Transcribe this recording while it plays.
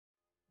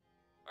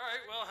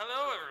Alright, well,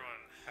 hello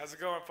everyone. How's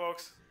it going,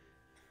 folks?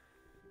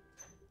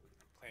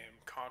 Playing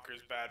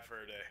Conker's Bad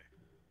Fur Day.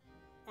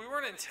 We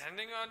weren't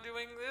intending on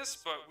doing this,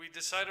 but we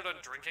decided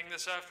on drinking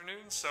this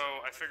afternoon, so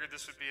I figured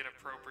this would be an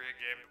appropriate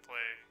game to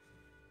play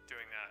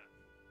doing that.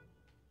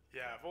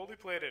 Yeah, I've only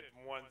played it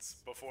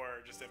once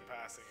before, just in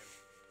passing,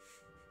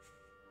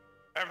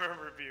 and I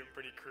remember it being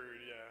pretty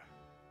crude, yeah.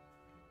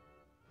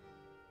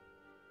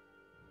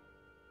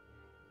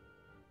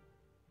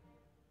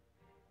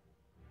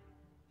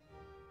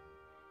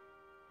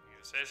 You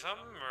gonna say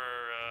something, or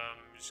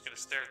you just gonna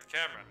stare at the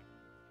camera?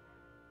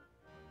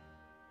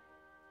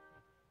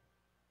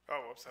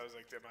 Oh, whoops, I was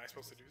like, am I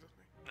supposed to do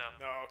something? No.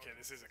 No, okay,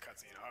 this is a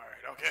cutscene,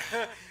 alright,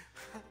 okay.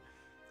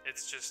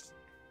 It's just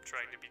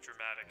trying to be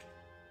dramatic.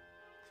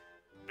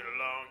 Been a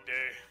long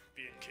day,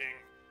 being king.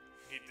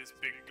 Need this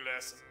big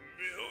glass of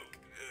milk.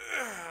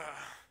 Ugh.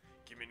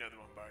 Give me another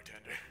one,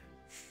 bartender.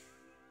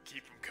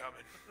 Keep them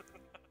coming.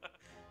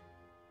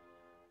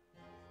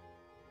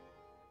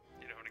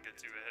 You don't want to get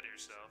too ahead of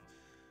yourself.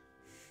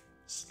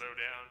 Slow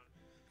down.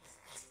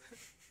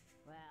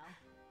 Well,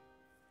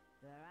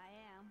 there I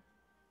am.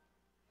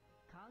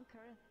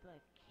 Conker the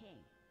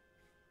king.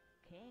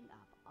 King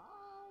of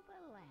all the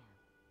land.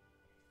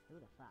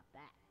 Who'd have thought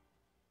that?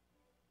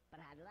 But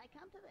how did I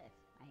come to this,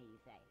 I hear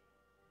you say?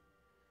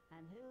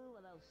 And who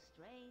are those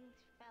strange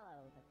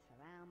fellows that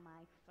surround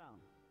my throne?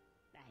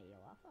 I hear you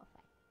also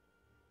say.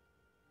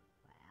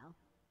 Well,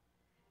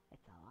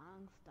 it's a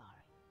long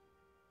story.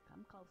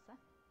 Come closer,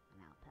 and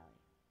I'll tell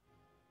you.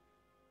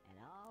 It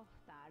all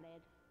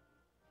started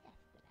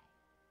yesterday.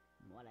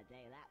 And what a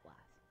day that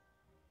was.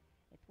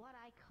 It's what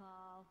I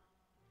call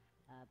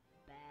a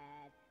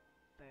bad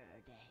fur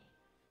day.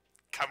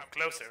 Come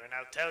closer and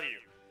I'll tell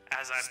you.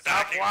 As I'm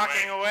Stop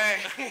walking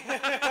away!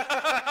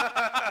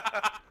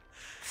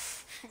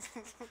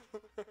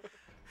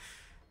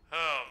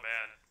 Oh,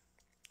 man.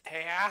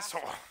 Hey,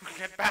 asshole,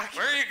 get back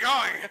Where are you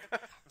going? I'm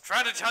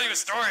trying to tell you a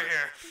story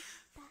here.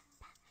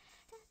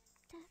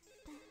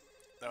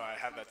 No, I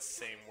have that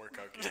same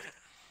workout gear.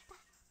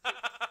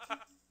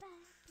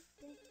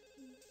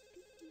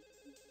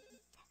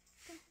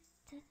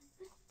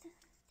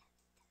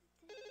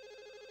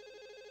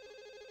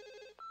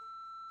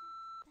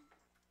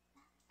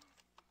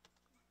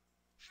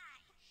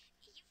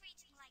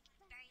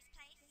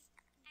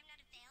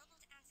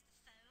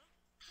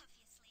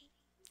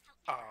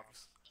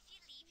 Arms. If you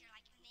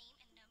leave your name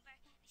and number,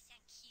 they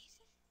sound cute.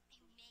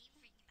 They may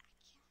ring you back.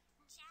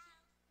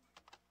 Ciao.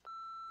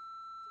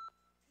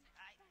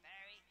 Hi,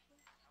 Barry.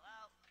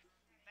 Hello?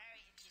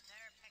 Barry, if you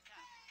never pick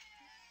up.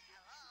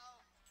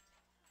 Hello?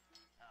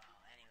 Oh,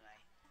 anyway.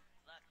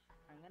 Look.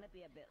 I'm gonna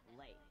be a bit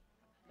late.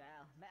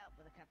 Well, met up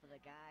with a couple of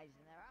the guys,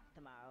 and they're off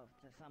tomorrow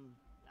to some,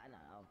 I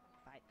don't know,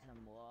 fight some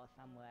war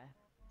somewhere.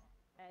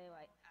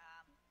 Anyway,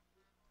 I'll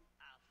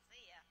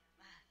see ya.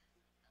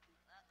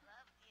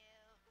 Love you.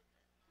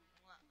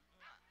 Mwah,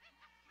 mwah.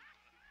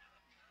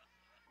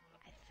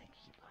 I think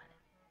he won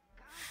it.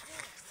 Conker,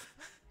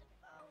 put the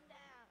phone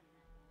down.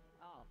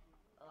 Oh,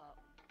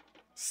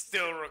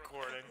 Still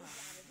recording.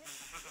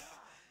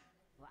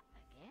 what,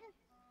 again?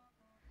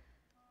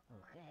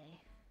 Okay.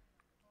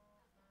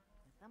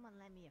 Can someone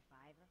lend me a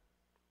 $5?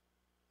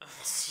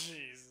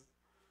 Jeez.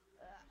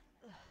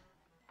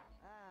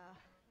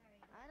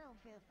 I don't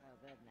feel so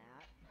good now.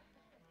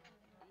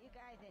 You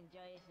guys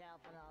enjoy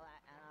yourself and all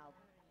that, and I'll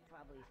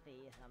probably see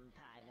you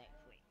sometime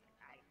next week.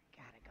 I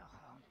gotta go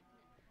home.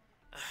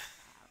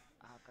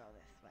 I'll go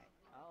this way.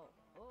 Oh,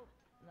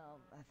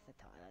 no, that's the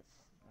toilets.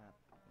 No,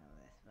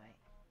 this way.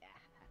 Yeah,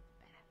 that's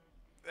better.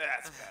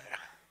 That's better.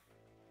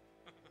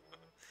 Doesn't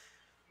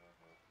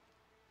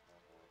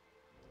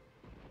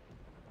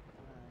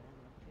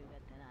look too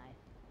good tonight.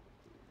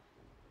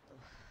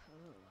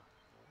 Ooh,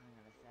 hang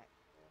on a sec.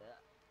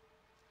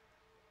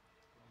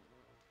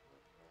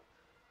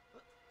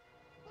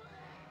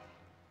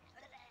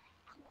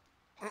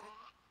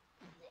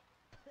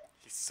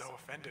 He's so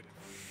offended.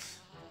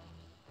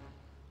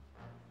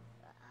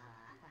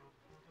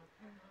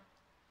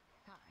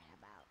 Sorry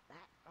about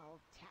that,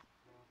 old chap.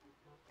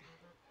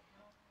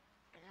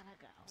 Gotta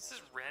go. What's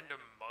this random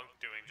monk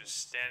doing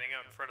just standing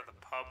out in front of the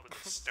pub with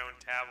a stone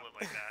tablet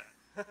like that?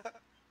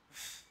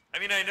 I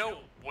mean, I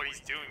know what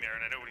he's doing there,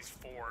 and I know what he's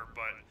for,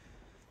 but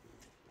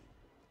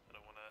I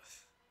don't want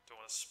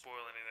to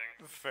spoil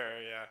anything.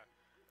 Fair, yeah.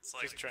 It's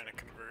like Just trying to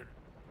convert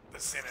the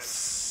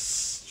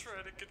sinners.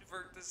 trying to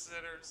convert the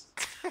sinners.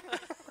 Quite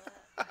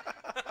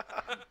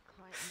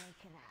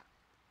making out.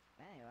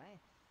 Anyway,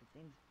 it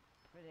seems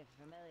pretty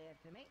familiar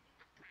to me.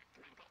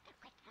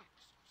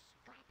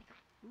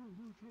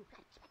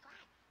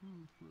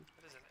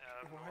 That is an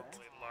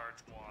abnormally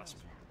large wasp.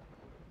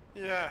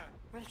 Yeah.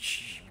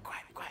 Shh, be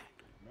quiet, be quiet.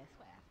 This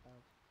way, I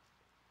suppose.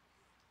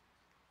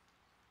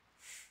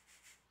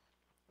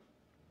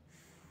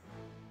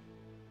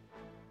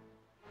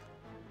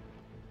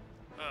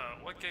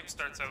 What game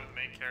starts out with the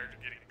main character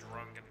getting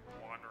drunk and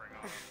wandering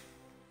off?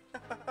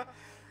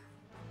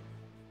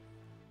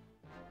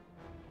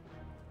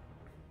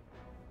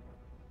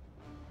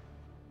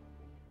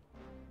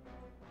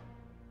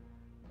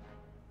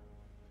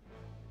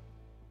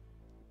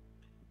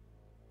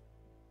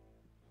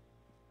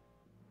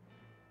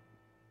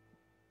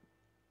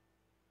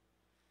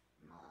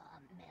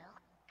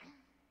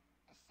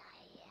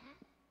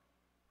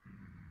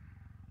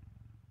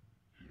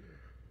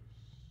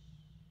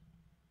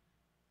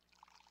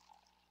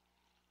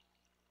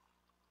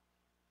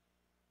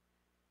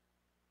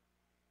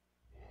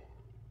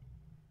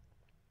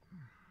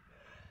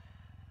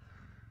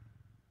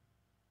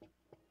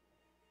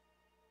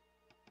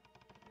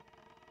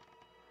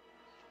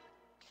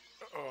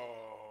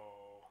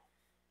 Oh.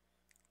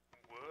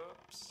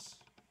 Whoops.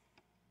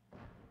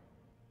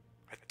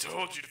 I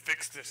told you to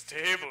fix this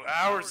table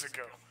hours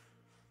ago.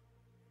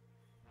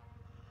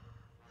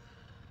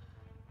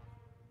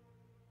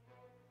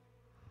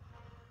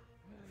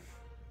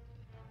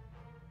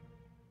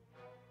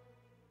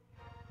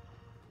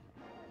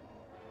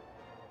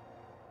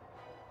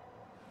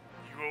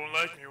 You won't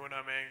like me when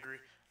I'm angry.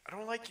 I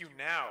don't like you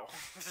now.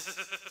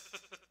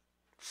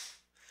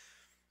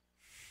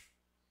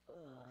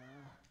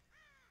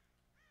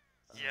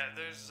 Yeah,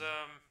 there's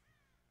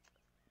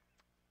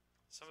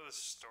some of the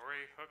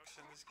story hooks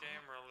in this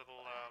game are a little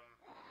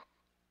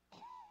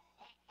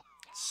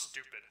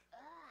stupid.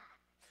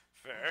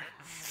 Fair.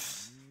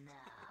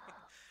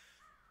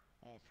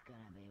 It's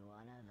gonna be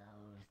one of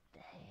those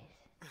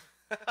days.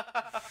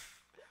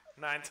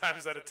 9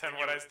 times out of 10, You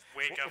what I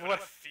wake up in what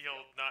a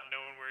field not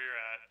knowing where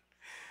you're at.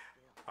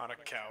 on a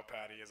cow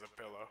patty as a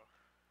pillow.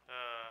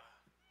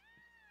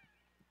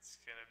 It's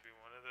gonna be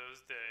one of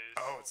those days.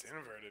 Oh, it's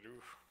inverted.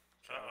 Oof.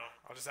 Okay.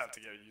 Uh-oh. I'll just have to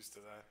get used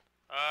to that.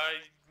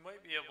 You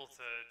might be able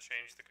to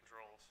change the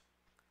controls.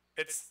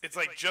 It's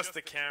like just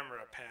the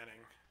camera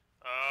panning.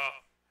 Oh,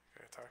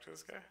 Can I talk to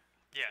this guy?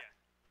 yeah.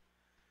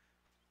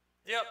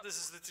 Yep, this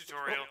is the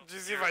tutorial. Did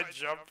you see if I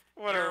jump?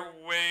 What You're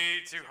a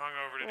way too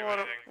hungover to do what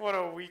anything. what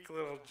a weak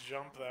little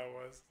jump that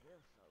was.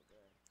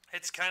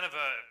 It's kind of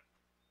a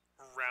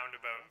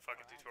roundabout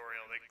fucking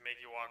tutorial. They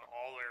make you walk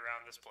all the way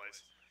around this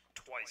place.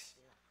 Twice.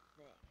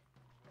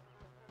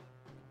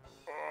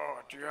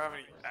 Oh, do you have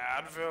any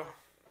Advil?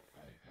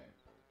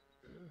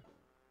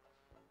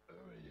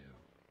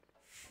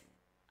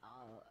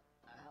 Oh,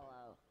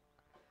 hello.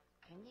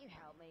 Can you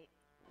help me?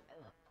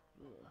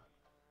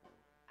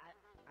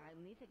 I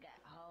need to get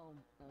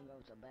home and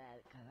go to bed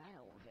because I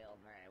don't feel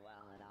very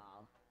well at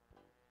all.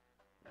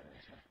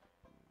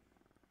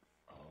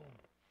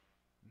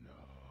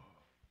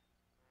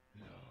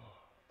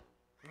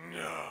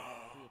 No.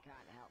 You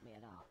can't help me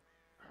at all.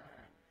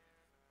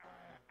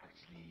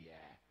 Actually,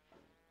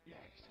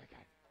 yes, I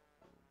can.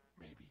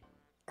 Maybe.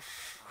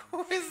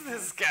 Who is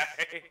this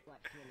guy?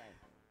 What's your name?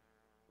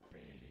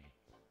 Beardy.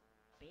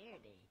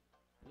 Beardy.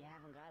 You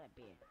haven't got a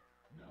beard.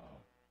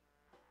 No.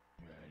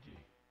 Birdie.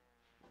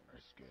 I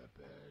scare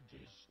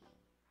birdies.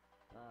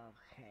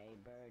 Okay,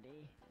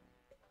 Birdie.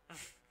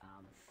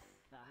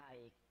 So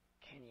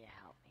can you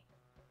help me?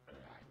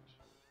 Right.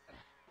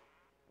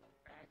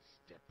 Let's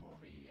step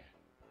over here.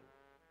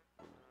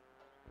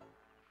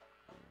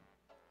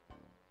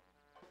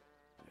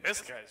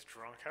 This guy's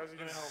drunk. How's he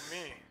gonna help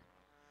me?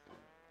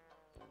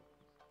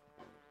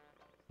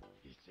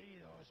 You see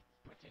those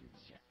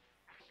buttons?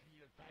 Actually,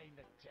 you'll find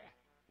that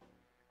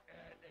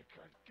they're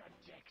called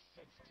context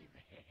sensitive.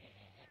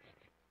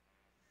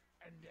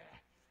 And,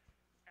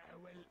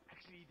 well,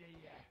 actually, they,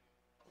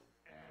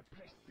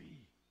 press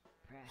B.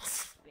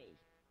 Press B.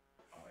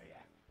 Oh,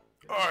 yeah.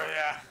 Oh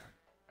yeah.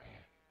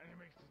 And it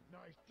makes this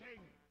nice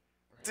ting.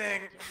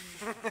 Ding.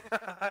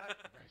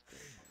 Nice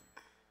ting.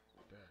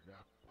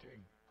 That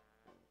ting.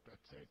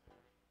 That's it.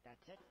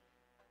 That's it?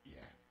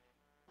 Yeah.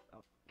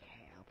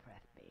 Okay, I'll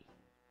press B.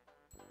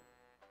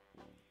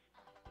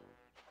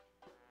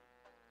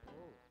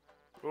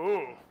 Ooh.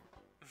 Ooh.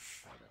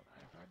 Father.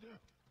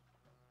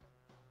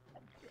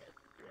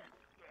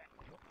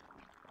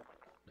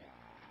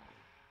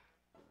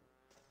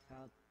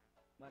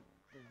 What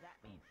does that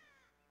mean?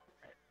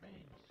 It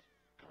means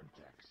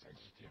contact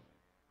sensitive.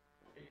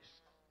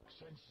 It's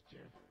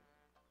sensitive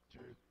to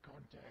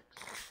context.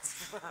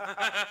 Try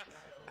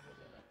over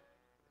there.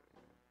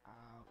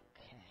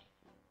 Okay.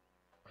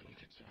 Or you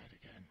can try it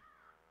again.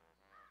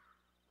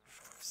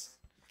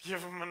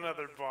 Give him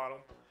another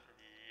bottle.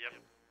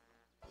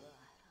 Yep.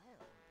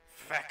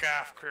 Feck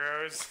off,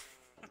 crows.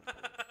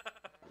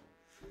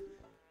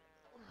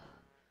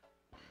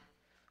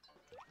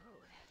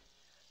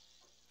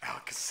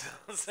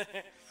 Alka-Seltz.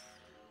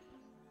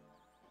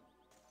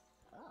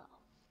 Oh.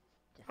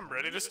 I'm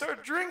ready to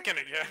start drinking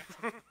again.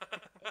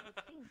 It would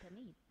seem to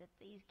me that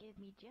these give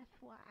me just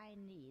what I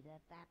need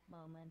at that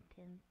moment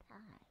in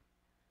time.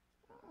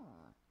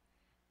 Oh,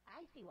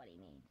 I see what he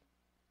means.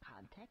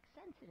 Context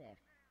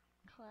sensitive.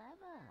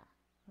 Clever.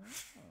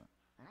 Oh,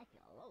 I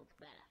feel loads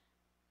better.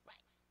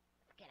 Right,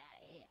 let's get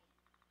out of here.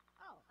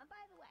 Oh, and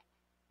by the way,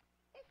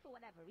 if for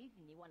whatever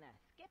reason you want to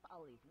skip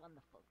all these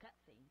wonderful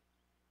cutscenes,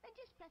 then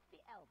just press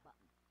the L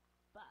button.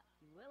 But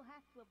you will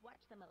have to have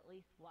watched them at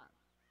least once.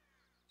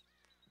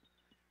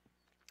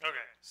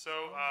 Okay,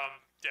 so,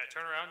 yeah,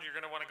 turn around. You're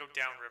going to want to go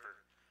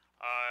downriver.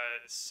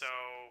 So,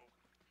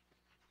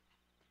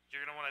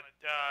 you're going to want to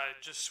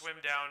just swim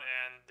down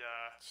and,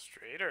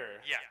 Straighter.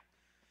 yeah.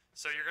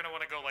 So you're going to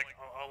want to go, like,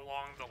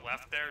 along the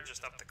left there,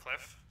 just up the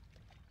cliff.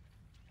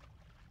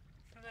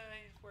 Nah,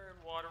 he's wearing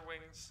water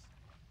wings.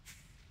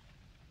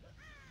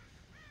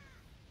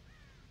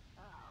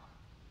 Oh,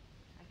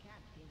 I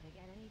can't seem to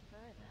get any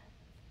further.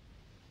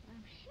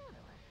 I'm sure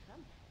there was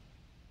something.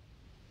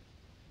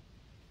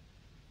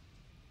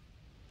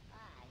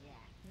 Ah,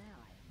 yes, now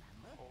I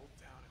remember. Hold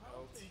down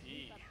Hold the LT.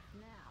 G up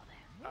now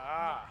then.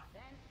 Ah.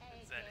 Then A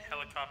Is that again.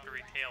 helicopter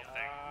helicoptery tail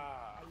thing.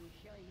 Are you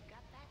sure you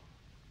got that?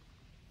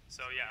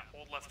 So yeah,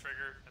 hold left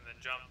trigger and then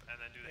jump and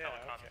then do the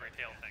helicoptery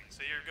tail thing.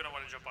 So you're gonna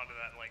want to jump onto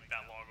that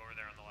that log over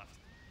there on the left.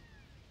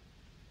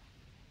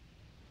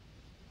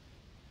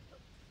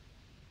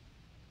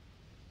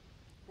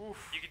 Oof.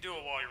 You can do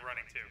it while you're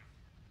running too.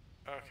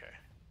 Okay.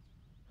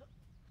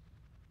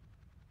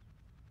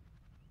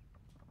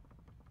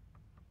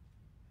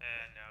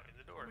 And now in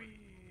the door.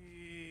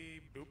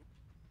 Wee boop.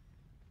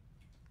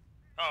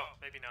 Oh,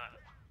 maybe not.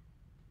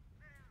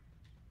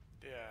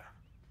 Yeah.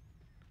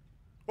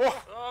 Oh!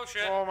 Oh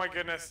shit! Oh my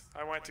goodness!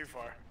 I went too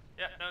far.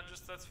 Yeah, no,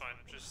 just that's fine.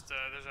 Just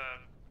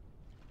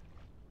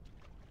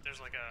there's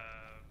like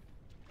a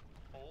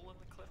hole in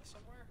the cliff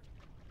somewhere.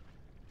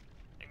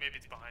 I think maybe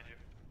it's behind you.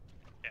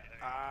 Yeah. There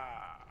you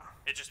go.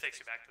 It just takes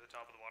you back to the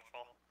top of the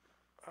waterfall.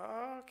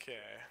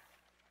 Okay.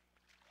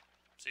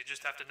 So you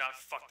just have to not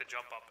fuck the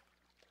jump up.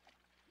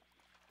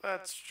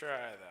 Let's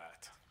try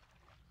that.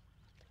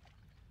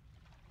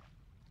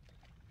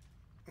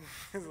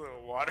 His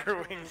little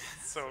water wings,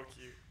 so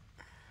cute.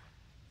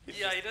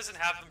 Yeah, he doesn't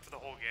have them for the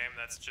whole game.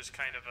 That's just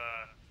kind of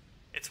a...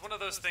 It's one of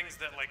those things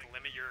that, like,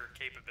 limit your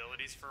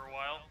capabilities for a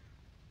while.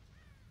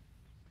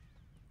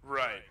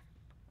 Right.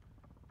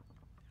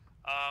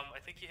 I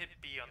think you hit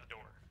B on the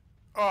door.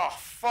 Oh,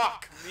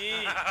 fuck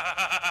me.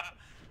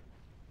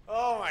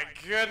 Oh my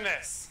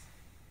goodness.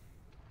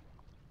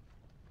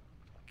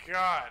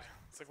 God.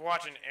 It's like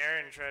watching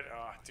Aaron try to...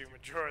 Oh, do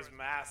Majora's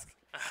Mask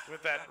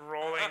with that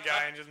rolling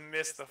guy and just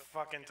miss the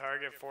fucking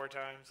target 4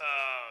 times.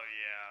 Oh,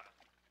 yeah.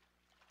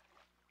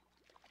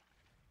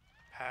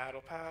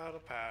 Paddle,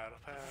 paddle, paddle,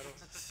 paddle.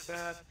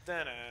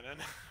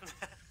 Da-da-da-da-da.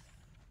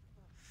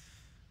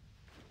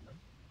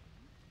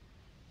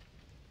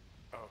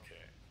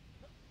 Okay.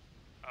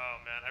 Oh,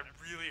 man, I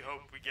really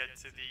hope we get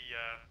to the,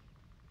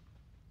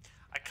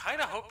 I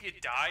kind of hope you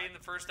die in the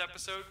first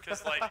episode,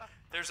 because, like,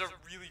 there's a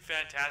really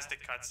fantastic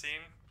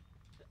cutscene.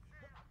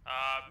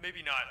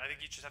 Maybe not. I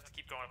think you just have to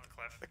keep going up the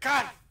cliff.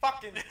 God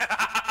fucking...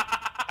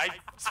 I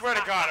swear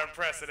to God, I'm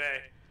pressing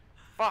A.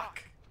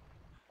 Fuck.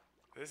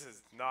 This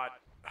is not...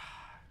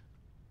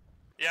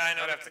 Yeah, I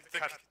know. I'd have to The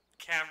cut-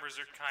 cameras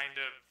are kind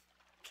of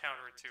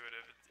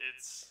counterintuitive.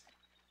 It's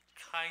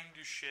kind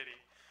of shitty.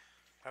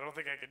 I don't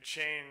think I can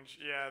change.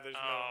 Yeah, there's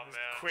Oh, no...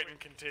 man. Quit and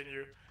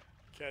continue.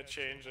 Can't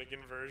change, like,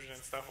 inversion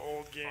and stuff.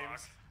 Old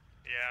games. Fuck.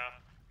 Yeah.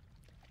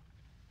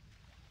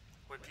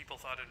 When people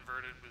thought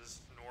inverted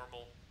was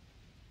normal.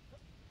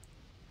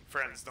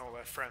 Friends don't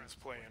let friends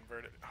play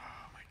inverted.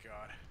 Oh my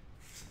god.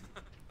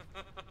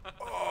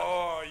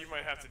 Oh, you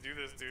might have to do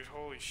this, dude.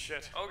 Holy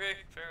shit.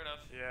 Okay, fair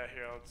enough. Yeah,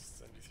 here, I'll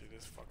just send you through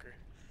this fucker.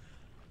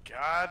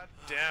 God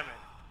damn it.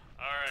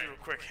 Do Alright.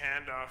 a quick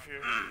handoff here.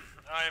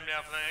 I am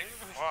now playing.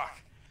 Fuck.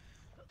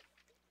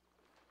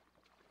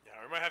 Yeah,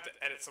 we might have to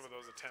edit some of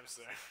those attempts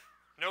there.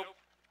 Nope.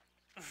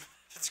 If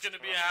it's gonna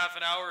be a half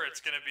an hour,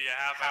 it's gonna be a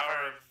half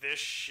hour Hour of this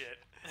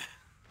shit.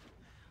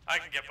 I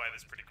can get by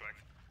this pretty quick.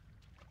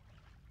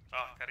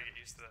 Oh, gotta get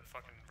used to that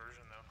fucking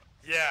version though.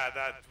 Yeah,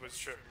 that was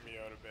tripping me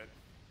out a bit.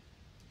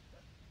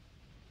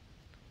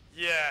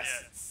 Yes.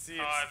 Yeah. See,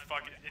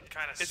 It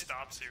kind of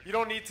stops you. you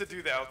don't need to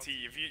do the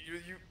LT. If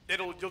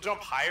you'll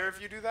jump higher if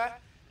you do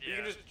that. You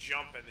can Yeah. just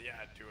jump and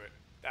do it.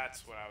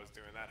 That's what I was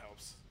doing. That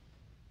helps.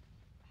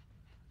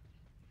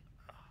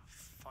 Oh,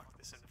 fuck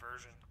this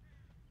inversion.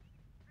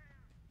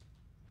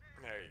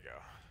 There you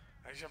go.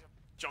 I just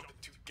jumping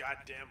too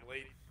goddamn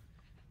late.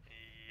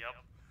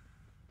 Yep.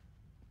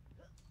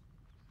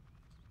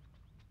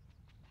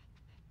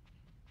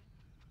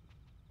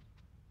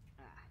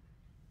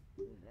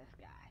 Who's this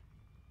guy?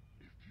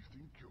 If you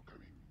think you're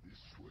coming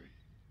this way,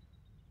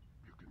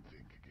 you can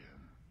think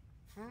again.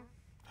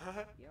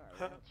 You're a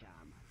real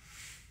charmer.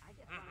 I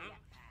just want to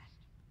get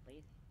past,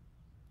 please.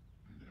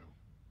 No,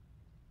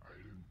 I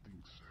don't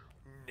think so.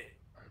 Nick.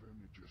 I've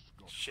only just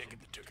got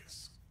Shaking from- the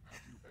tuchus.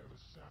 Have you ever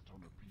sat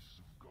on a piece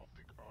of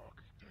Gothic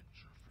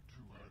architecture for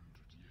 200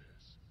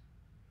 years?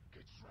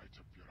 Gets right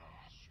up your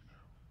ass, you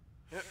know.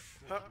 Yep.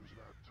 Thought it was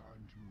about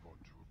time to move on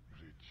to a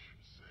bridge,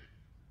 you say.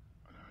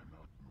 And I'm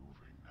not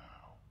moving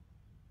now.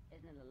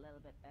 Isn't it a little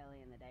bit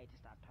early in the day to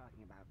start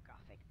talking about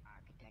Gothic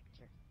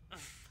architecture?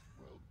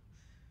 Well,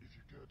 if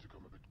you care to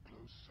come a bit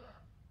closer,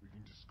 we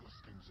can discuss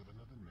things of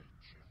another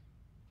nature.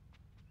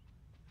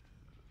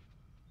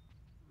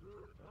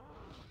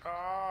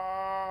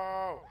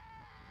 Oh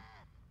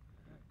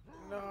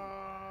no!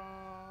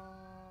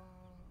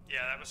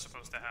 Yeah, that was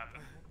supposed to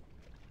happen.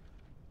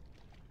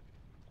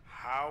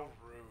 How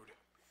rude.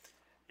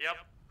 Yep.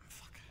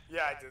 Fuck.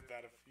 Yeah, I did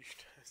that a few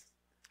times.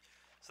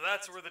 So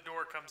that's where the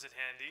door comes in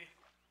handy,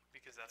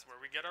 because that's where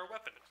we get our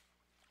weapon.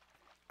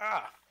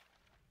 Ah.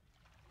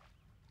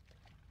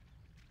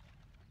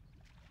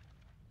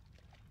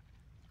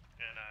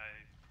 And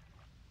I'm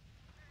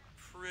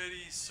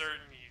pretty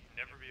certain you'd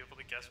never be able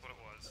to guess what it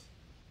was.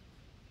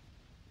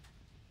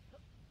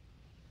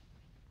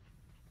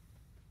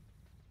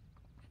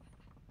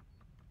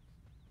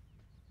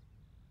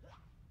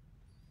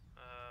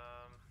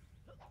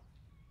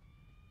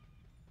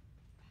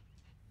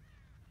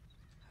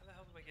 How the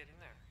hell do I get in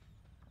there?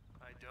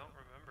 I don't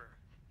remember.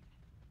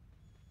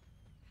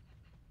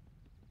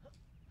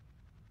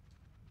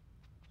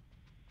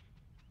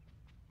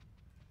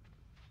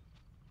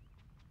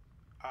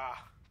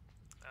 Ah.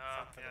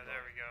 Yeah,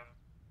 there we go.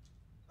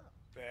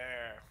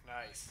 There.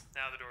 Nice.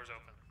 Now the door's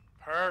open.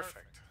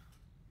 Perfect.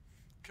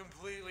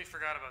 Completely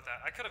forgot about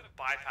that. I could have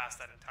bypassed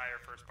that entire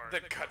first part.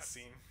 The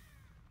cutscene.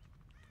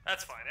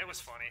 That's fine. It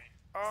was funny.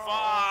 Oh,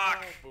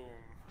 Fuck! Boom.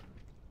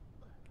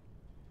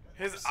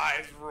 His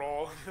eyes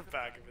roll in the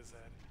back of his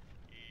head.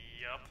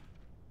 Yup.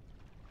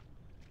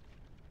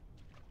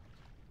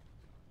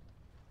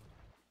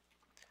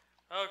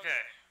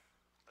 Okay.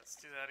 Let's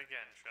do that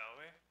again, shall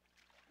we?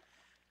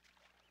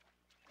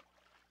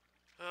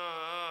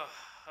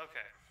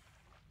 Okay.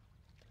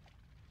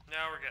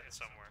 Now we're getting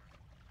somewhere.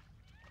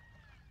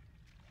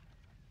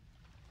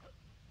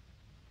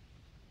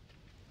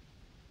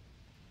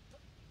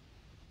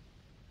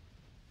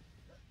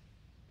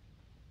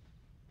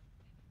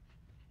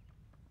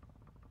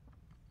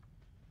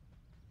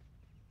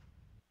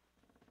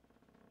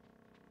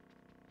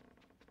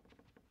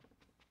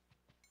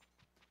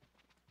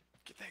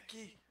 Get that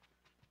key.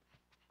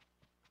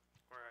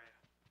 Where are you?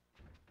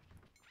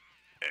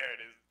 There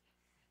it is.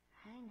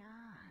 Hang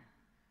on.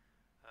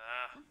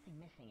 Ah. Something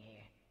missing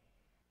here.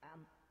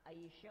 Are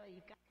you sure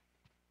you got...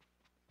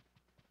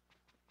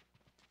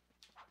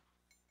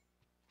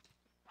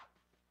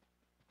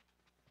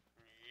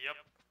 Yep.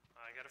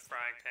 I got a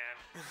frying pan.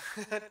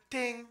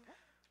 Ding.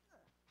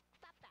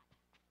 Stop that.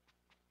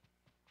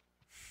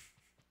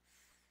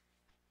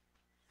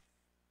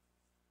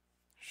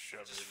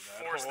 Shove it Just in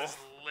that force hole. this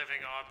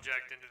living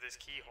object into this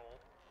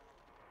keyhole.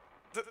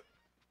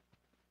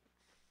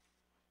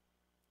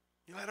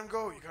 You let him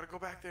go. You gotta go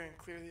back there and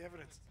clear the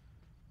evidence.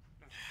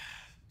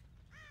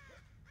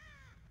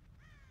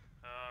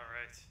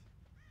 Alright.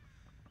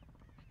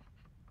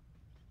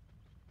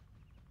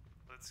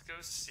 Let's go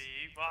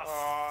see.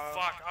 Oh,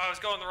 fuck. I was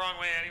going the wrong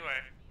way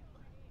anyway.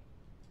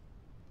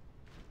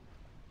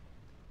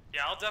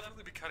 Yeah, I'll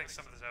definitely be cutting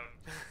some of this out.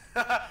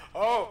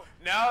 Oh,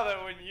 now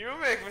that when you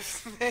make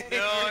mistakes,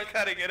 you're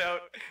cutting it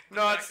out.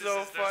 Not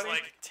so There's funny.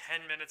 like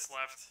 10 minutes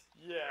left.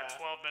 Yeah.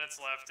 Or 12 minutes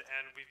left,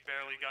 and we've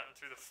barely gotten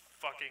through the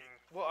fucking...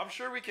 Well, I'm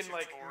sure we can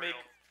like tutorial.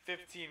 make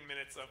 15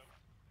 minutes of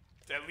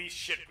at least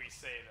shit we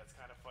say that's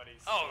kind of funny.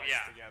 Oh, spliced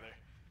yeah. Together.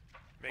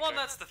 Well,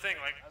 that's the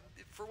thing. Like,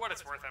 for what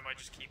it's worth, I might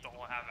just keep the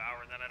whole half hour,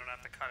 and then I don't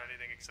have to cut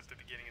anything except the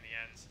beginning and the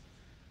ends.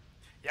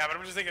 Yeah, but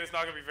I'm just thinking it's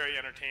not gonna be very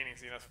entertaining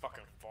seeing us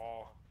fucking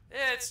fall.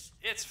 It's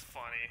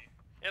funny.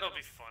 It'll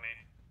be funny.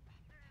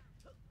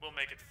 We'll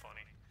make it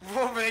funny.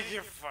 We'll make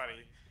it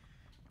funny.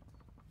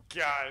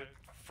 God,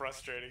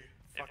 frustrating.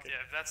 If, Fucking.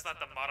 yeah, if that's not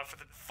the motto for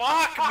the...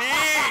 Fuck me!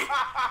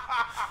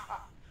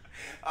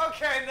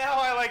 Okay, now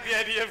I like the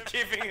idea of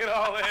keeping it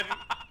all in.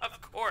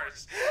 Of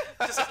course.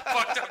 Just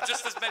fucked up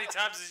just as many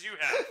times as you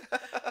have.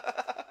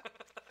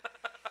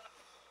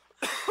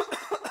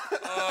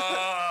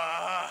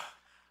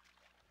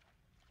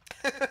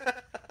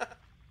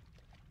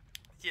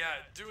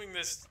 Yeah, doing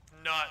this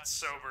not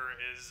sober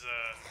is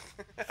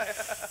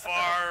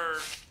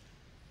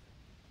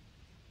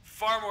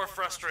far more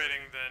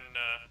frustrating than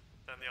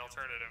the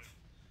alternative.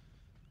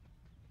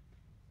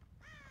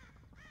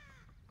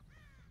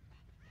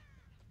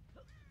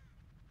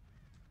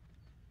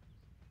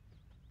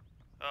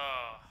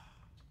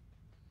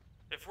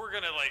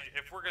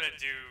 If we're gonna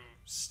do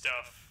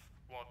stuff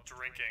while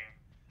drinking,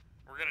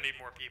 we're gonna need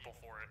more people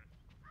for it.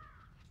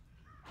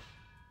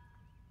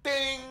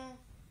 Ding!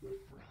 The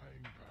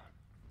frying pan.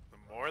 The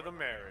more the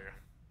merrier.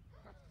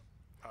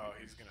 Oh,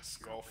 he's gonna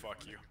skull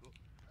fuck you.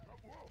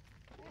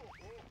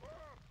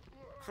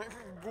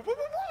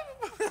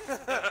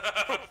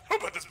 Who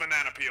put this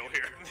banana peel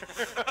here?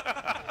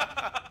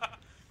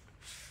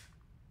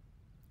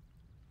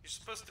 You're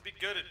supposed to be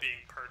good at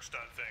being perched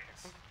on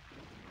things.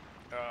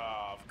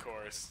 Oh, of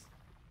course.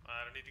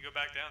 I don't need to go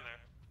back down there.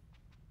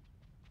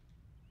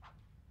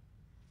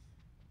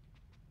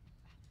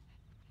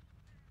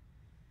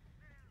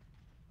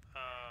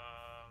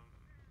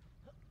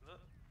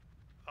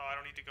 Oh, I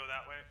don't need to go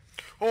that way.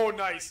 Oh,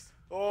 nice.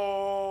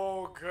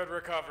 Oh, good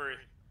recovery.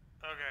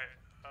 Okay.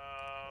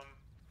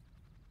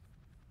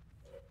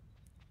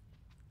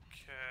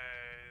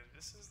 Okay,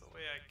 this is the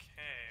way I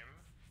came.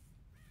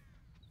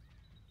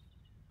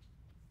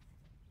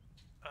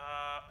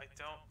 I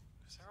don't...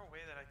 Is there a way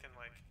that I can,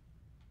 like...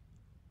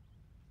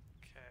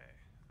 Okay,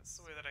 that's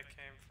the way that I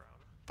came from.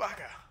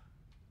 Bugger.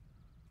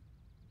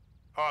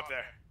 Oh, up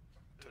there.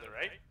 To the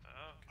right?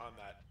 Oh, okay. On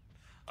that.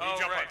 Can you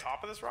jump on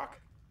top of this rock?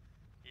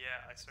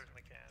 Yeah, I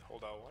certainly can.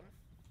 Hold L1.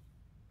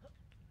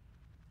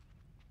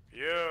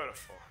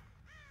 Beautiful.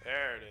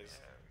 There it is.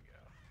 There we go.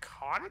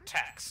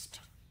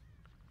 Context.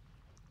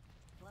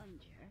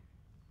 Plunger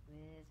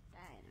with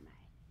dynamite.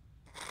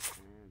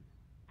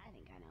 I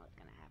think I know what's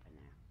gonna happen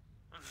now.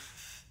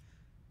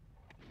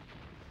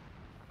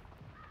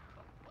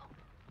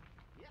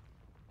 Yep.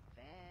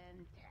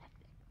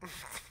 Fantastic.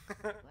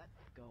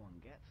 Let's go and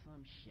get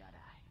some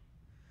shut-eye.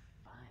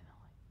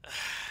 Finally.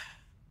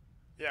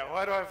 Yeah,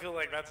 why do I feel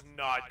like that's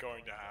not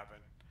going to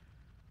happen?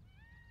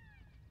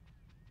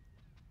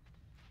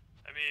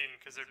 I mean,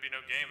 because there'd be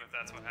no game if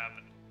that's what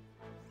happened.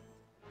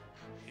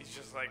 He's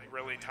just like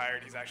really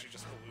tired. He's actually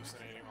just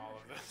hallucinating all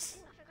of this.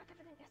 I forgot to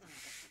put in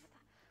this.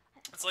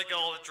 It's like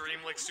all a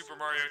dream like Super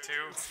Mario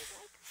 2.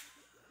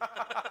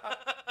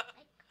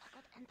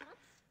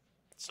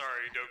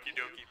 Sorry, Doki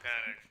Doki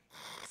Panic.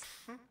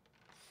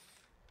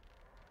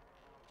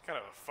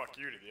 Kind of a fuck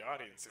you to the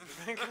audience if you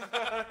think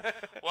about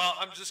it. Well,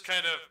 I'm just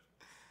kind of...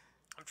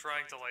 I'm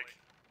trying to, like,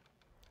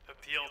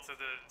 appeal to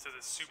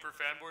the super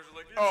fanboys who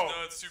are like, it's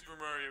not Super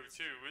Mario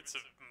 2, it's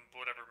a,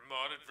 whatever,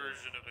 modded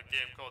version of a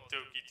game called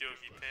Doki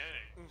Doki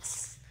Panic.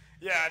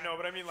 Yeah, no,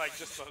 but I mean, like,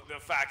 just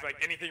the fact,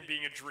 like, anything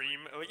being a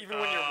dream, like, even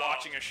when you're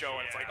watching a show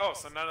and it's like, oh,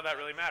 so none of that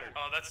really mattered.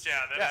 Oh, that's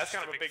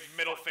kind of a big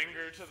middle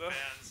finger to the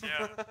fans,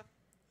 yeah.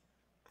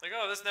 Like,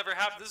 oh, this never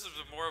happened, this is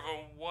more of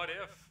a what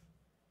if.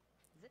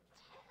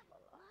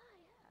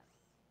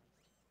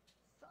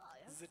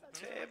 The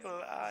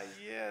table,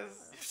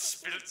 yes. You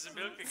spilled the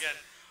milk again.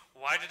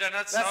 Why did I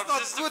not solve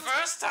this the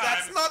first time?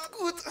 That's not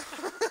good.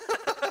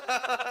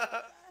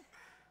 I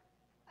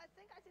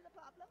think I see the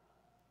problem.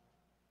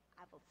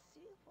 I will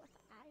see what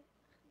I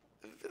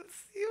We'll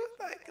see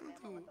what I can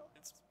do.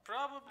 It's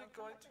probably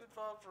going to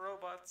involve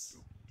robots.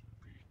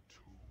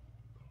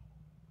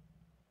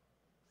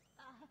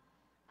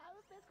 I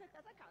will be as quick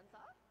as I can,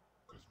 sir.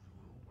 Because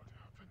we know what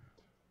happened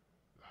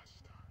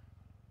last time.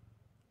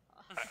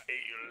 I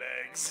ate your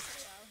legs.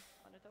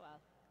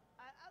 Well.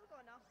 I'll go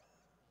now.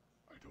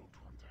 I don't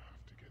want to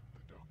have to get the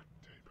duct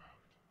tape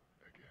out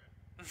again.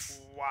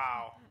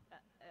 Wow.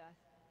 Yes.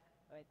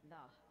 Wait,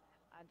 no.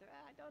 Andrew,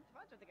 I don't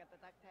want you to get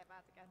the duct tape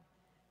out again.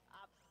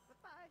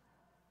 Goodbye.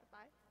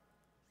 Goodbye.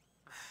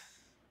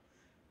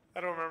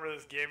 I don't remember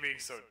this game being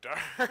so dark.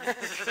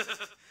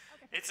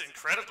 It's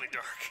incredibly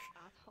dark.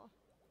 Asshole.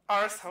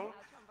 Arsehole.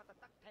 I'll tell him what the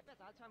duct tape is.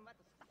 I'll tell him what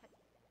to stop it.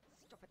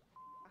 Stupid.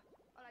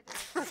 All I do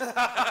is...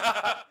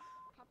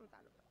 Problems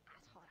out of the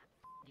asshole.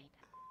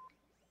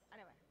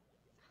 Anyway.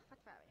 What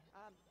were we?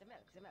 The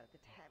milk. The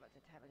table.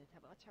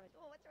 What shall we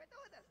do? What shall we do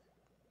with this?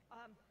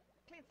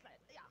 Clean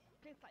slate. Yeah,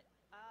 clean slate.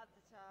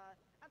 This,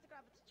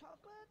 anti-gravity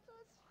chocolate.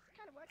 It's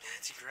kind of working.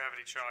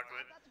 Anti-gravity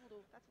chocolate. That's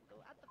voodoo.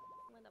 Out the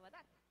window with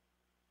that.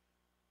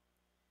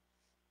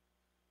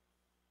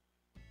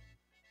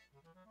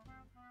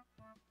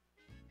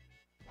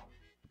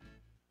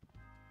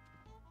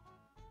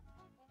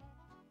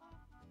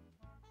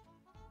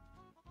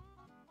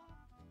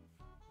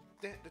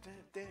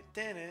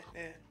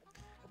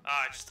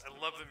 I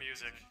love the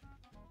music.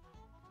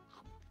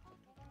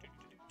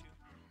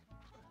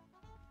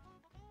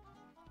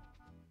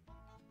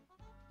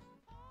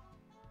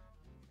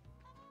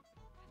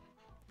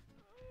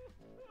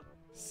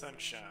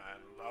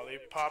 Sunshine,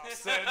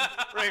 lollipops, and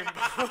rainbow.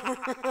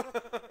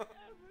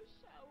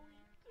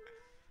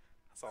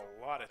 That's a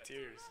lot of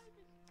tears.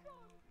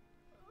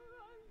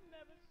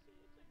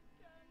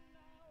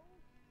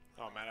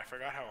 Oh man, I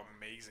forgot how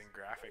amazing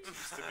graphics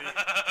used to be.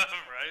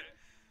 Right?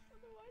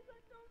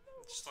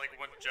 Just like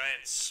one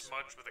giant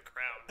smudge with a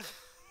crown.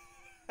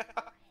 Okay,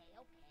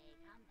 calm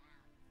down.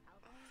 I'll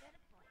go and get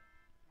it for you.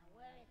 Now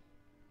where is it?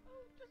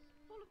 Oh, just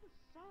follow the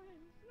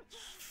signs.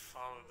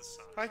 Follow the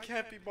sun. I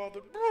can't be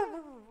bothered.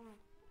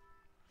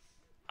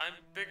 I'm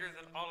bigger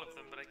than all of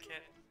them, but I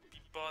can't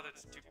be bothered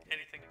to do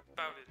anything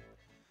about it.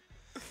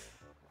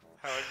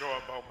 How I go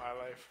about my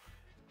life.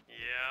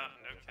 Yeah,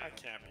 no I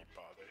kidding. can't be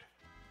bothered.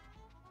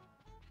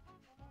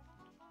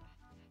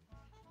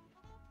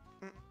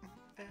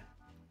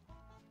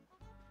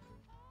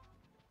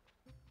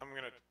 I'm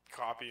gonna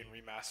copy and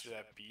remaster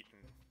that beat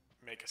and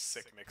make a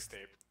sick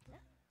mixtape.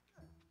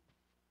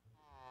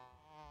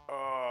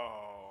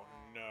 Oh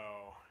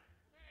no.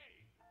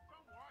 Hey,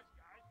 some wise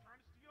guy's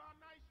trying to steal our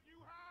nice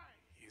new high.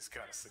 He's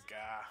got a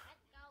cigar.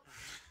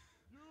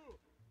 Yeah,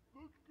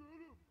 let's get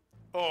him.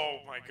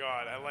 Oh my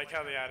god, I like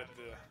how they added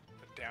the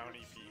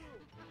downy beat.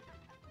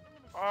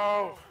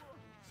 Oh,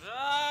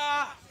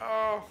 Ah!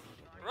 oh,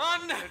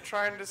 Run! they're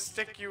trying to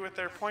stick you with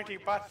their pointy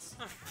butts.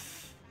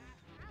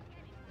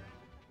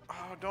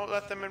 Oh, don't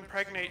let them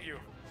impregnate you.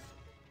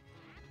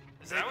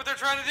 Is that what they're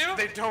trying to do?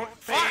 They don't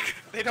pay. Fuck!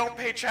 They don't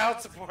pay child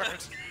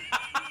support.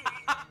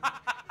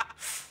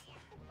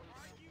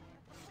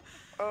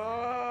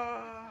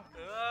 Oh,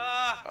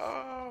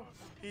 oh,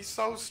 he's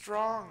so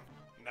strong.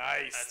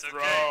 Nice That's throw,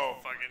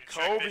 okay. Fucking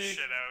check Kobe. this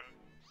shit out.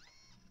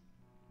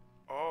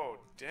 Oh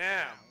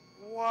damn!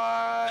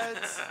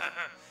 What?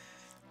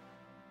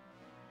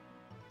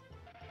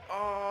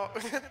 Oh,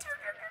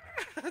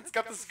 it's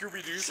got the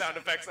Scooby-Doo sound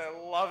effects. I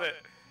love it.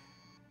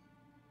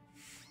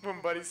 When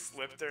Buddy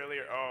slipped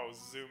earlier. Oh,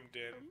 zoomed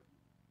in.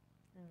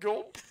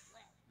 Gulp.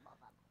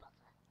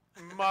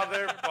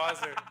 Mother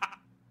buzzer.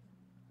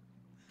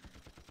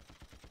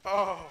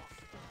 Oh.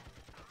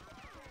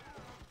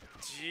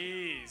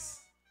 Jeez.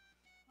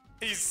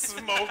 He's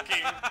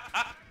smoking.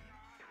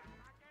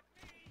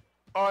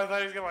 Oh, I thought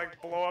he was gonna like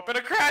blow up in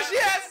a crash.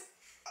 Yes!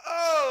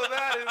 Oh,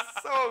 that is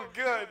so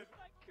good.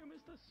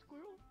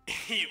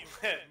 He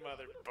lit,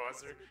 mother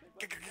buzzer.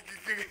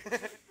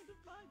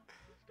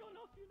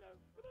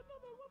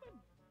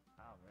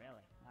 Oh,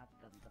 really? That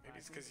doesn't surprise Maybe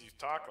it's because you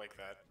talk like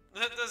that.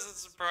 That doesn't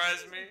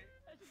surprise me.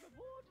 As a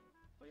reward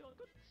for your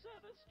good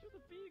service to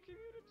the bee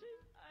community,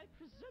 I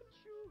present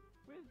you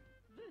with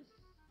this.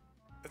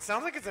 It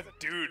sounds like it's a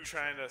dude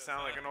trying to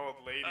sound like an old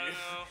lady. I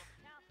know.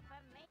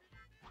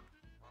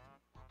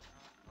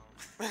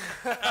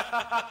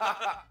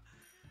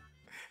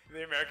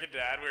 The American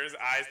Dad, where his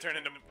eyes turn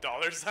into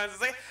dollar signs,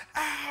 is like,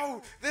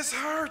 ow, this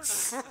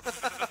hurts. Yeah.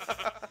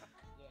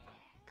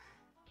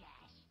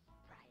 Cash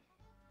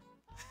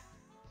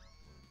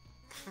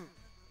prizes.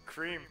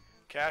 Cream,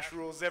 cash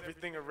rules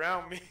everything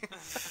around me.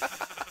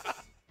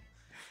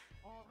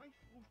 Alright,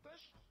 who's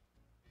this?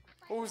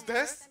 Who's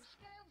this? Them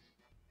skills.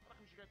 Why don't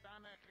you get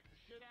down there and kick the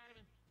shit out of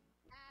him?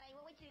 Alright,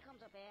 well, wait till he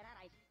comes up here,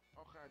 alright.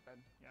 Okay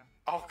then, yeah.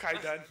 Okay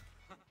then.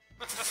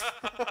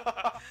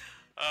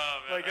 Oh,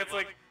 man, Like it's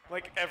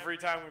like every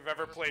time we've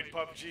ever played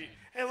PUBG.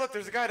 Hey, look,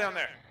 there's a guy down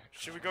there.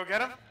 Should we go get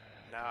him?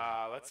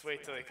 Nah, let's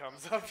wait till he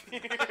comes up here.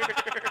 Oh yeah.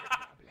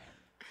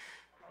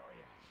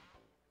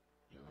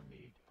 You'll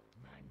need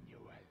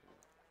Manuel.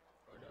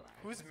 Otherwise,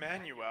 Who's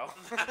Manuel?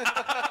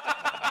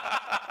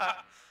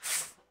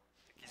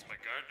 He's my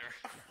gardener.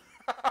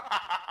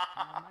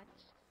 How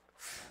much?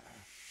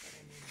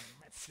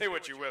 Say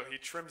what you will, he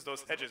trims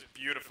those hedges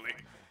beautifully.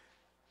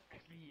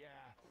 actually,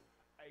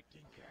 I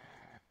think,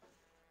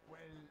 well,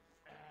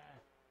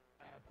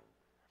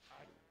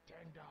 $10.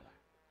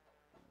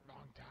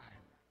 Long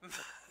time.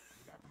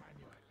 That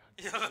Manuel.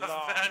 Yeah,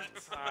 Long man.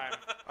 time.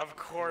 Of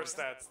course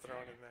that's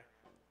thrown in there.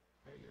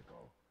 There you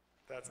go.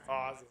 That's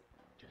awesome.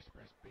 Just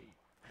press B.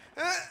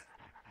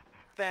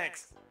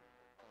 Thanks.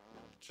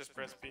 Just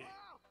press B. Get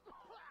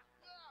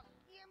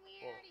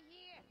me Whoa. out of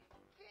here!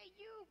 Hey,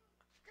 you!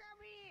 Come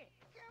here!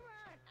 Come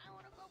on! I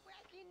want to go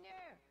back in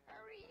there!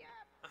 Hurry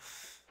up!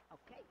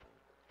 Okay.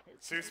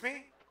 Suits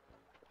me?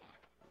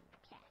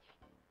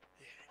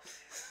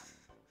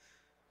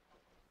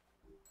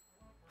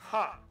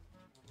 Huh.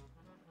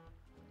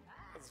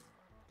 That's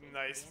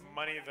nice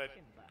money that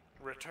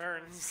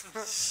returns.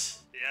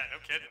 Yeah, no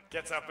kidding.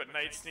 Gets up at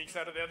night, sneaks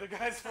out of the other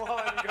guy's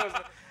wallet, and goes,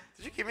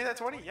 "Did you give me that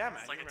 20? Yeah, man.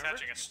 It's like you remember?"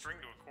 attaching a string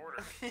to a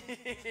quarter.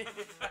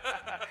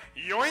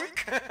 Yoink!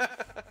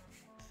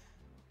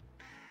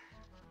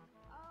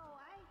 Oh,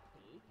 I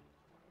see.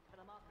 It's for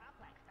the more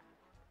complex stuff.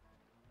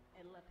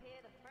 It'll appear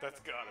the first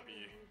That's gotta time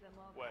be you use a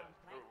more what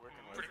complex we're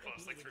working with. app. Pretty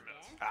close, like 3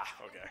 minutes. Ah,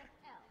 okay.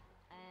 L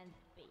and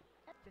B.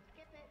 To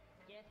skip it,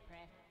 just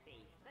press B.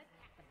 The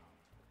tactical.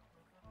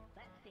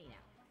 Let's see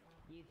now.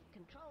 Use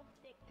Control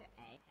Stick to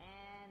A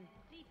and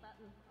C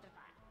button to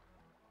fire.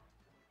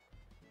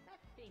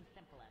 That seems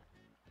simpler.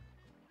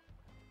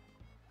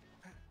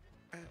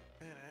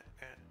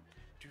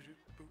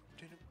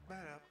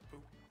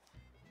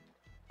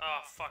 Oh,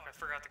 fuck, I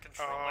forgot the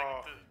control.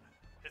 Oh. Like,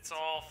 it's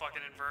all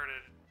fucking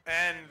inverted.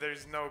 And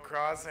there's no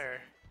crosshair.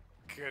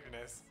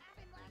 Goodness.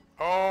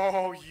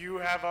 Oh, you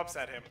have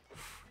upset him.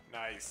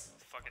 Nice.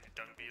 Fucking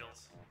dung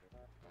beetles.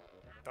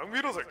 Dung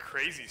beetles are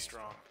crazy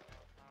strong.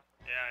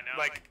 Yeah, I know.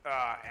 Like,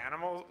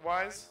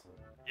 animal-wise,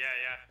 Yeah,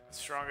 yeah.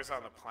 strongest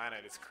on the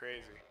planet. It's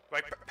crazy.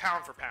 Like,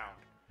 pound for pound.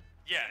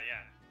 Yeah,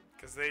 yeah.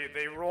 Because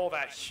they roll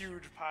that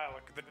huge pile.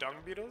 Like, the dung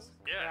beetles?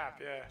 Yeah.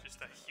 Crap, yeah.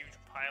 Just a huge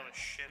pile of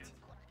shit.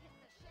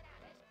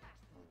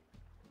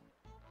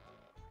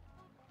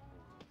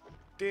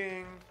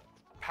 Ding.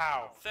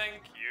 Pow.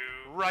 Thank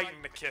you. Right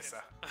in the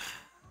kisser.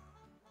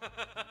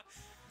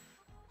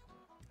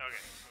 Okay.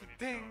 We need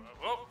Ding. To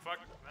go, oh, fuck.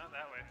 Not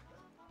that way.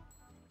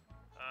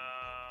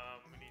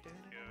 We need to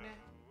go.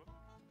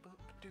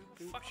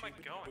 The fuck am I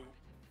going?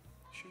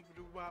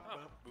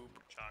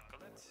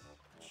 Chocolate.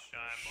 Which I'm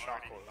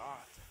already Chocolate.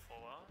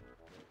 full on.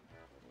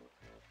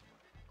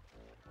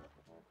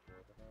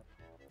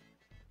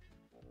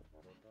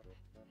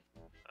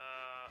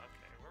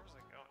 Okay, where was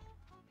I going?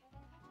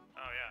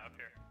 Oh yeah, up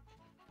here.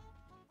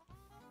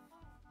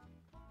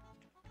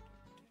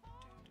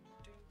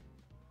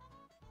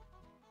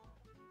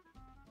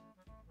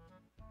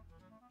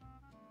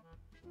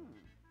 Let's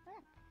see.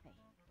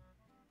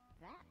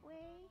 That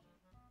way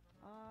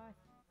or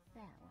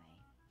that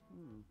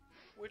way?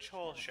 Which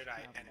hole should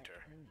I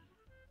enter? Let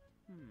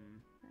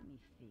me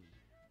see.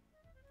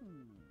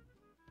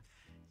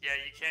 Yeah,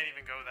 you can't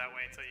even go that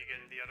way until you get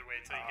the other way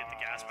until you get the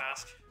gas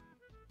mask.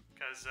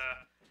 Because,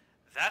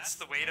 that's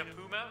the way to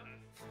Pooh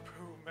Mountain.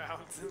 Pooh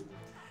Mountain.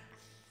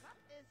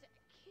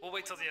 We'll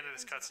wait till the end of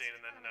this cutscene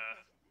and then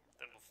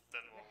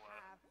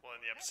we'll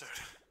end the episode.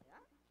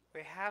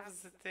 We have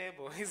the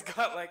table. He's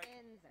got like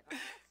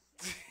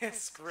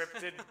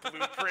scripted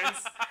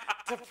blueprints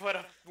to put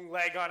a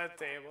leg on a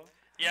table.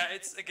 Yeah,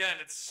 it's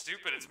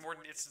stupid. It's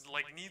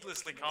like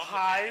needlessly Pie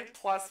complicated.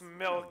 plus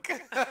milk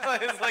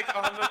is like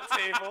on the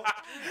table.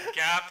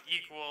 Gap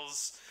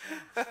equals.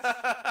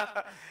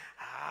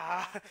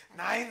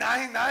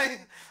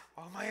 999.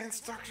 All my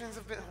instructions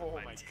have been. Oh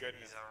my TV's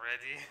goodness.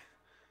 already.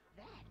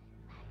 That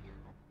I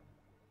know.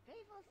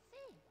 They will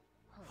see.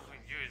 Who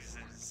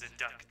uses the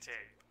duct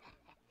tape?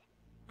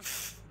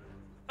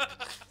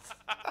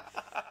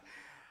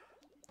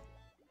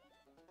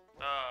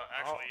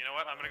 Actually, you know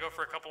what? I'm gonna go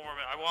for a couple more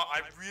minutes.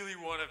 I really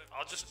want to.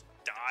 I'll just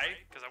die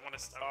because I want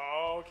to.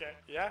 Oh, okay.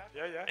 Yeah.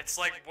 It's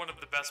like one of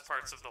the best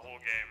parts of the whole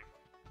game.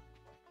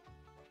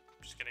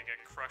 I'm just gonna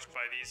get crushed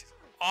by these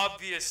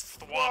obvious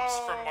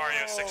thwomps from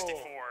Mario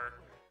 64.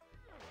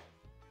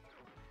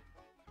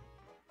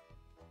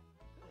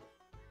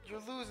 You're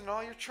losing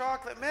all your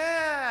chocolate,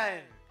 man!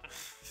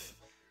 There's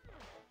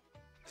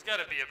got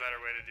to be a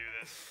better way to do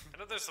this. I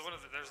know there's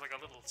there's like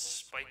a little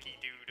spiky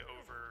dude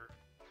over.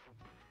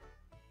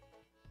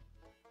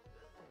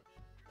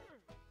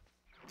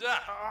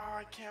 Oh,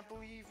 I can't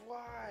believe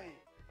why.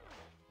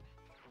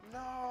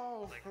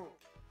 No. Like,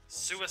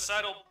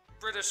 suicidal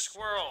British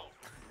squirrel.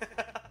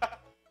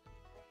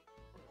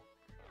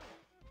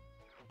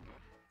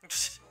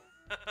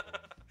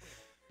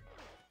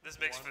 This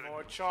makes for One the.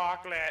 more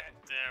chocolate.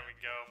 There we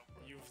go.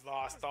 You've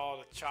lost all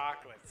the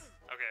chocolates.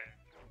 Okay.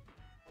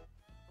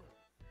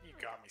 You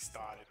got me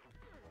started.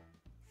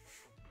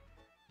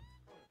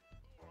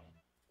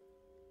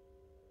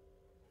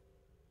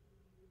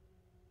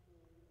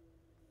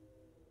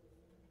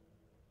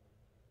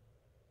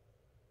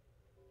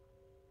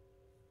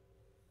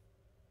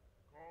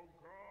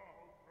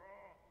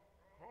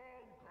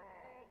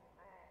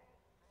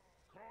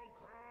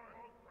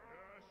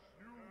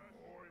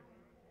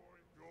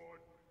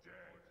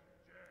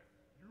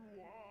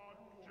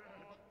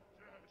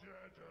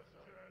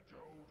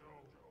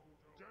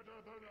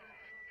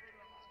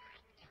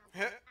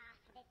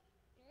 After this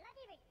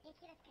bloody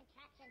ridiculous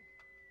contraption.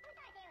 Whose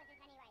idea was this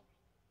anyway?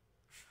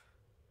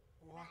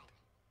 What?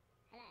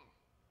 Hello.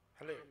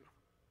 Hello.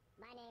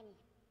 My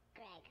name's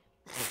Greg.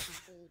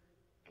 The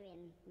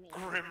Grim Reaper.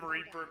 Grim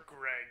Reaper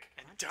Greg.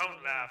 And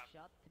don't laugh.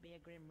 Shot to be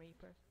a Grim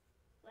Reaper?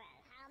 Well,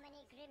 how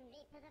many Grim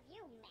Reapers have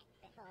you met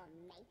before,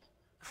 mate?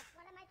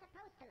 What am I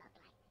supposed to look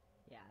like?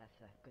 Yeah, that's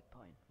a good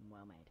point.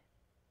 Well made.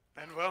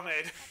 And well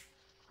made.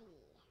 See.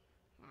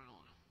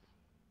 Ah, yes.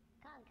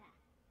 Conker.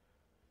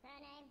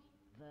 Surname?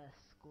 The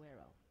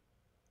Squirrel.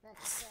 The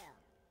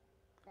Squirrel.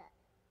 The...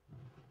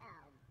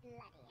 Oh,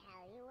 bloody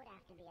hell. You would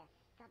have to be a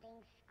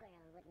sodding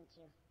squirrel, wouldn't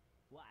you?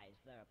 Why,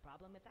 is there a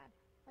problem with that?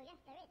 Well,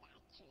 yes, there is,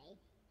 actually.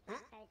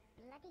 Those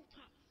bloody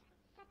cats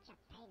are such a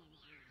pain in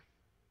the ass.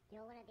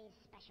 You're one of these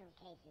special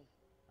cases.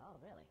 Oh,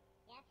 really?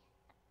 Yes.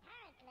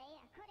 Apparently,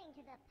 according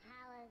to the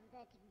powers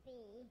that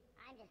be,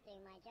 I'm just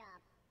doing my job.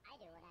 I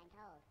do what I'm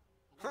told.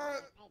 I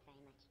don't get paid very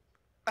much.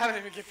 I don't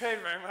even get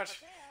paid very much.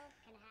 Squirrels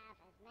can have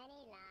as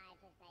many lives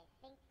as they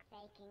think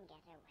they can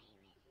get away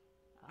with.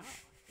 Oh, I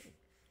see.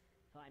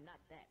 So I'm not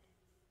dead.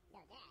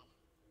 No, dead,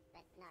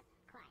 but not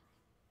quite.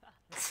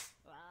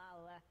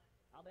 Well,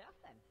 I'll be off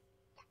then.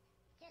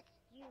 Just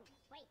you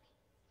wait,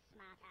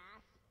 smart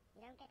ass.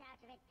 You don't get out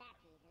of it that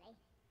easily.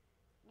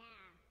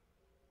 Now,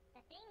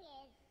 the thing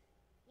is,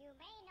 you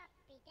may not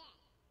be dead,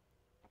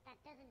 but that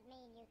doesn't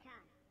mean you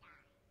can't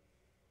die.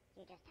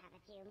 You just have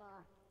a few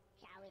more,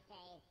 shall we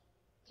say,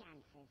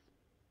 chances.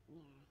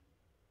 Yeah.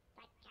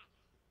 Like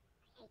cats.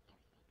 I hate those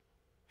things.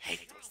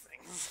 Hate those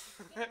things.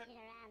 Drifting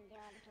around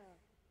your little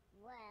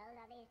world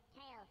are these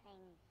tail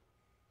things.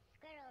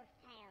 Squirrel's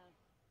tails.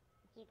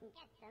 If you can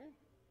get them,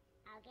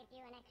 I'll give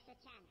you an extra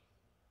chance.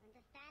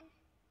 Understand?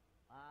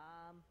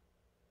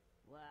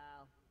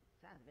 Well,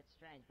 sounds a bit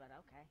strange, but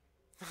okay.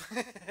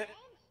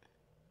 Strange?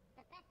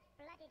 The best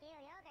bloody deal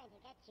you're going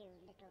to get, you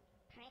little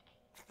prick.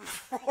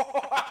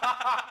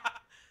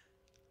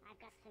 I've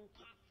got some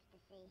cats to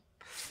see.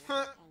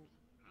 Little things.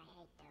 I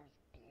hate those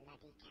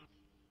bloody cats.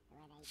 The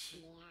way they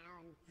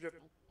meow and Yep.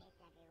 they piss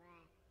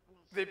everywhere.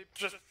 And They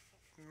just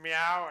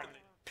meow and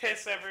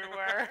piss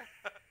everywhere.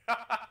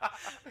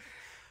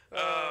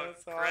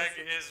 That's Greg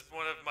awesome. is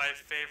one of my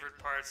favorite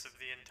parts of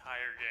the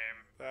entire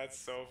game. That's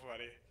so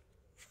funny.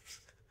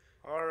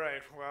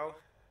 Alright, well.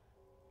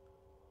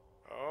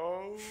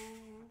 Oh.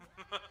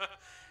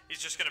 He's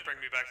just gonna bring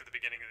me back to the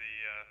beginning of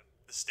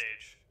the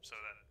stage, so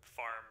that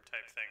farm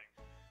type thing.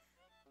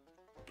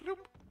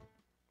 Bloop.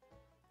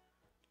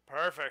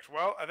 Perfect.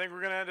 Well, I think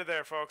we're going to end it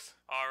there, folks.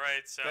 All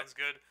right, sounds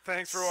good.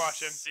 Thanks for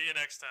watching. See you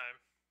next time.